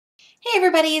Hey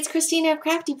everybody, it's Christina of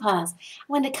CraftyPaws. I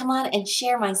wanted to come on and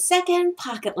share my second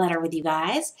pocket letter with you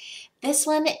guys. This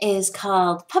one is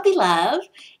called Puppy Love,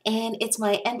 and it's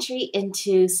my entry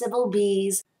into Sybil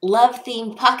B's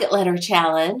love-themed pocket letter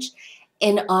challenge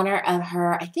in honor of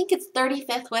her, I think it's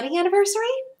 35th wedding anniversary.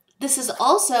 This is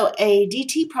also a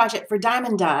DT project for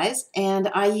Diamond dies, and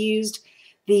I used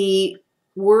the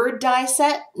word die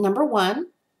set number 1,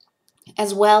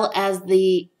 as well as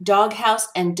the doghouse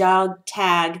and dog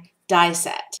tag die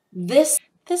set. This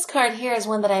card here is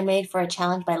one that I made for a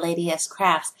challenge by Lady S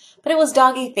Crafts, but it was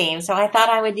doggy themed, so I thought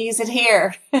I would use it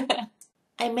here.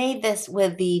 I made this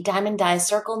with the Diamond Die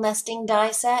circle nesting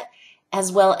die set,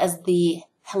 as well as the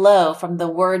hello from the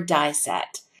word die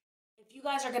set. If you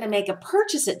guys are going to make a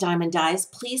purchase at Diamond Dies,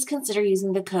 please consider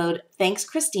using the code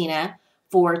ThanksChristina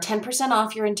for 10%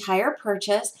 off your entire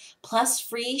purchase, plus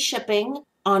free shipping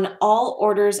on all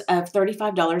orders of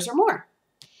 $35 or more.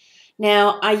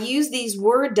 Now, I use these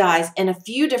word dies in a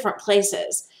few different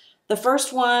places. The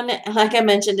first one, like I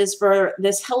mentioned, is for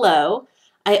this hello.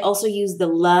 I also use the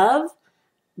love,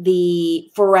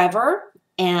 the forever,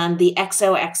 and the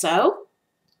XOXO.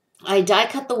 I die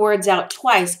cut the words out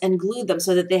twice and glued them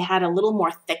so that they had a little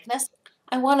more thickness.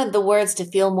 I wanted the words to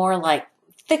feel more like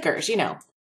thickers, you know.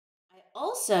 I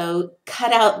also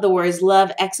cut out the words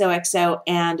love, XOXO,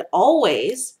 and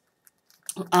always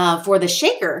for the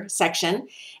shaker section.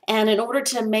 And in order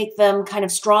to make them kind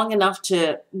of strong enough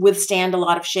to withstand a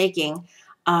lot of shaking,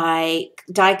 I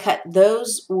die cut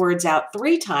those words out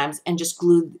 3 times and just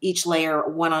glued each layer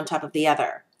one on top of the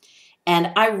other.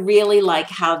 And I really like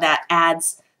how that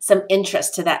adds some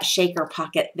interest to that shaker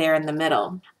pocket there in the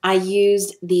middle. I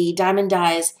used the Diamond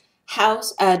Dies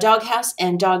dog house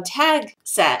and dog tag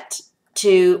set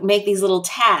to make these little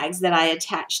tags that I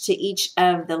attached to each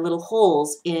of the little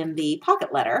holes in the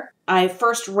pocket letter. I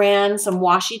first ran some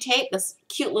washi tape, this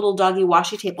cute little doggy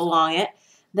washi tape along it.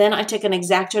 Then I took an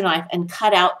X-Acto knife and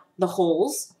cut out the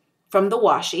holes from the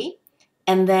washi.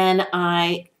 And then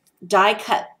I die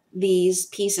cut these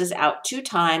pieces out 2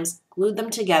 times, glued them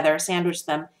together, sandwiched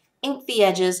them, inked the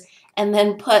edges, and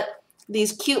then put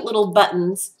these cute little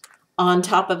buttons on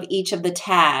top of each of the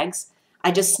tags.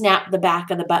 I just snapped the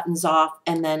back of the buttons off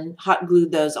and then hot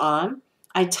glued those on.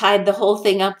 I tied the whole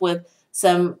thing up with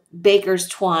some baker's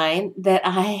twine that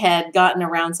I had gotten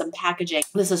around some packaging.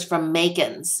 This is from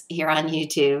Makin's here on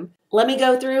YouTube. Let me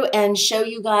go through and show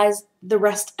you guys the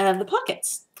rest of the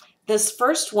pockets. This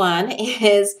first one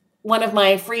is one of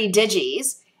my free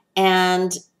Digis,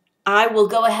 and I will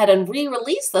go ahead and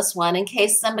re-release this one in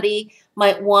case somebody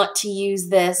might want to use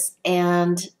this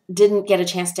and didn't get a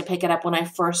chance to pick it up when I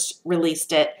first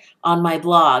released it on my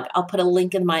blog. I'll put a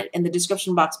link in the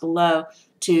description box below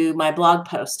to my blog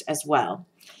post as well.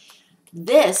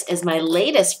 This is my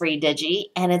latest free Digi,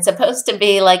 and it's supposed to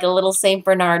be like a little St.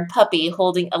 Bernard puppy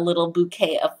holding a little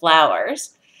bouquet of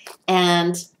flowers.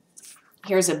 And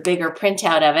here's a bigger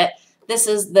printout of it. This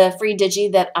is the free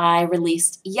Digi that I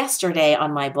released yesterday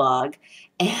on my blog,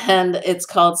 and it's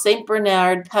called St.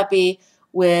 Bernard Puppy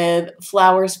with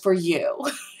Flowers for You.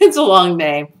 It's a long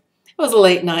name. It was a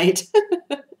late night.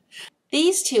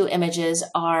 These 2 images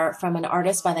are from an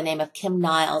artist by the name of Kim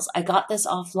Niles. I got this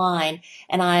offline,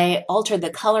 and I altered the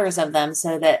colors of them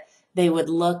so that they would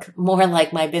look more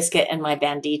like my biscuit and my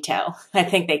bandito. I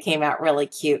think they came out really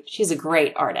cute. She's a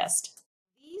great artist.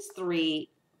 These 3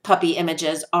 puppy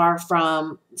images are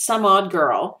from Some Odd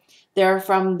Girl. They're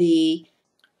from the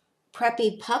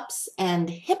Preppy Pups and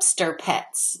Hipster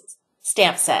Pets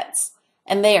stamp sets,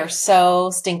 and they are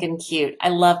so stinking cute. I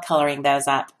love coloring those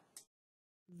up.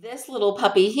 This little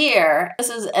puppy here, this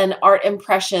is an Art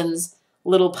Impressions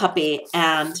little puppy,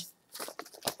 and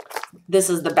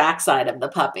this is the backside of the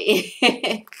puppy.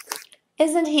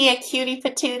 Isn't he a cutie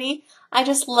patootie? I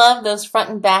just love those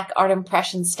front and back Art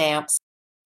Impression stamps.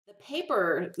 The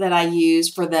paper that I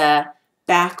use for the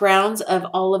backgrounds of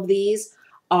all of these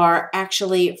are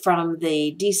actually from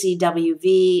the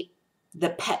DCWV, the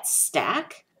Pet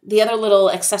Stack. The other little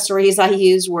accessories I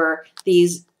used were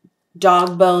these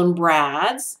dog bone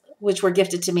brads, which were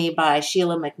gifted to me by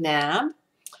Sheila McNabb,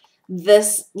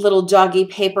 this little doggy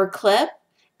paper clip,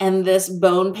 and this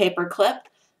bone paper clip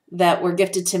that were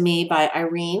gifted to me by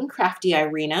Irene, Crafty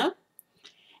Irina.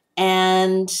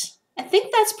 And I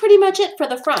think that's pretty much it for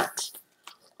the front.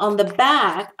 On the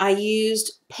back, I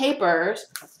used papers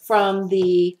from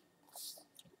the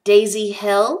Daisy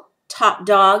Hill Top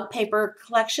Dog paper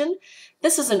collection.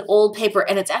 This is an old paper,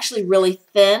 and it's actually really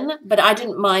thin, but I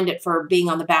didn't mind it for being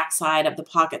on the back side of the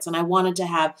pockets, and I wanted to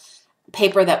have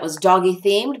paper that was doggy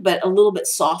themed, but a little bit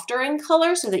softer in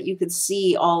color so that you could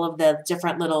see all of the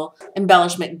different little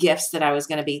embellishment gifts that I was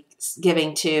going to be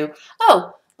giving to.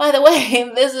 Oh, by the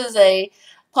way, this is a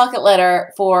pocket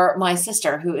letter for my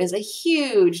sister, who is a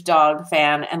huge dog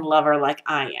fan and lover like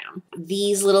I am.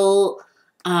 These little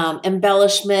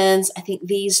embellishments, I think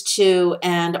these two,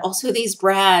 and also these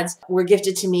brads were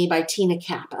gifted to me by Tina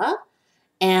Kappa.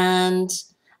 And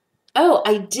oh,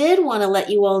 I did want to let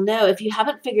you all know, if you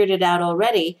haven't figured it out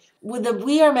already, with the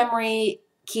We Are Memory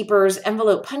Keepers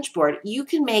envelope punch board, you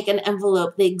can make an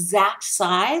envelope the exact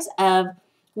size of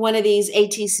one of these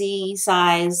ATC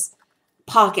size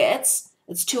pockets.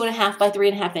 It's 2.5 by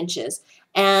 3.5 inches.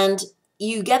 And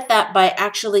you get that by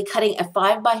actually cutting a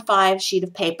 5 by 5 sheet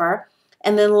of paper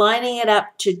and then lining it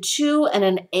up to 2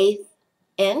 1/8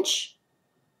 inch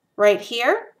right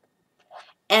here.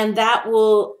 And that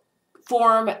will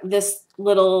form this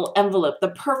little envelope, the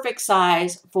perfect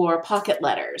size for pocket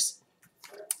letters.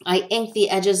 I inked the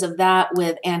edges of that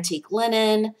with antique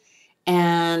linen,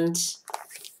 and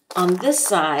on this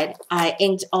side, I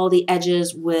inked all the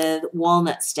edges with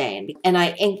walnut stain, and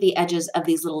I inked the edges of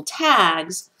these little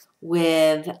tags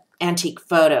with antique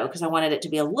photo because I wanted it to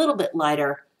be a little bit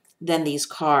lighter than these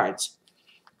cards.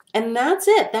 And that's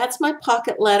it. That's my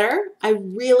pocket letter. I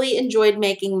really enjoyed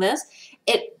making this.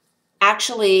 It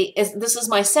actually this is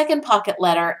my second pocket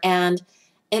letter, and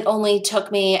it only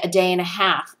took me a day and a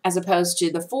half as opposed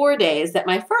to the 4 days that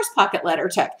my first pocket letter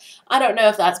took. I don't know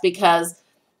if that's because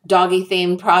doggy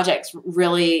themed projects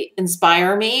really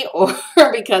inspire me or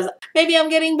because maybe I'm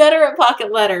getting better at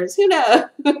pocket letters. Who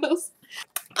knows?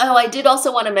 Oh, I did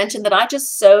also want to mention that I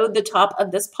just sewed the top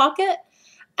of this pocket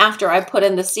after I put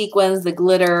in the sequins, the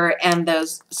glitter, and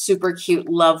those super cute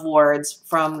love words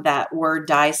from that word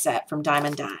die set from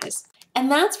Diamond Dies. And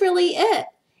that's really it.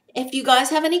 If you guys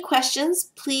have any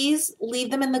questions, please leave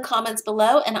them in the comments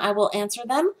below and I will answer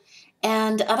them.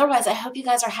 And otherwise, I hope you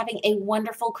guys are having a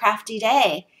wonderful crafty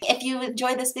day. If you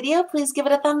enjoyed this video, please give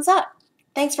it a thumbs up.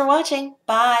 Thanks for watching.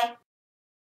 Bye.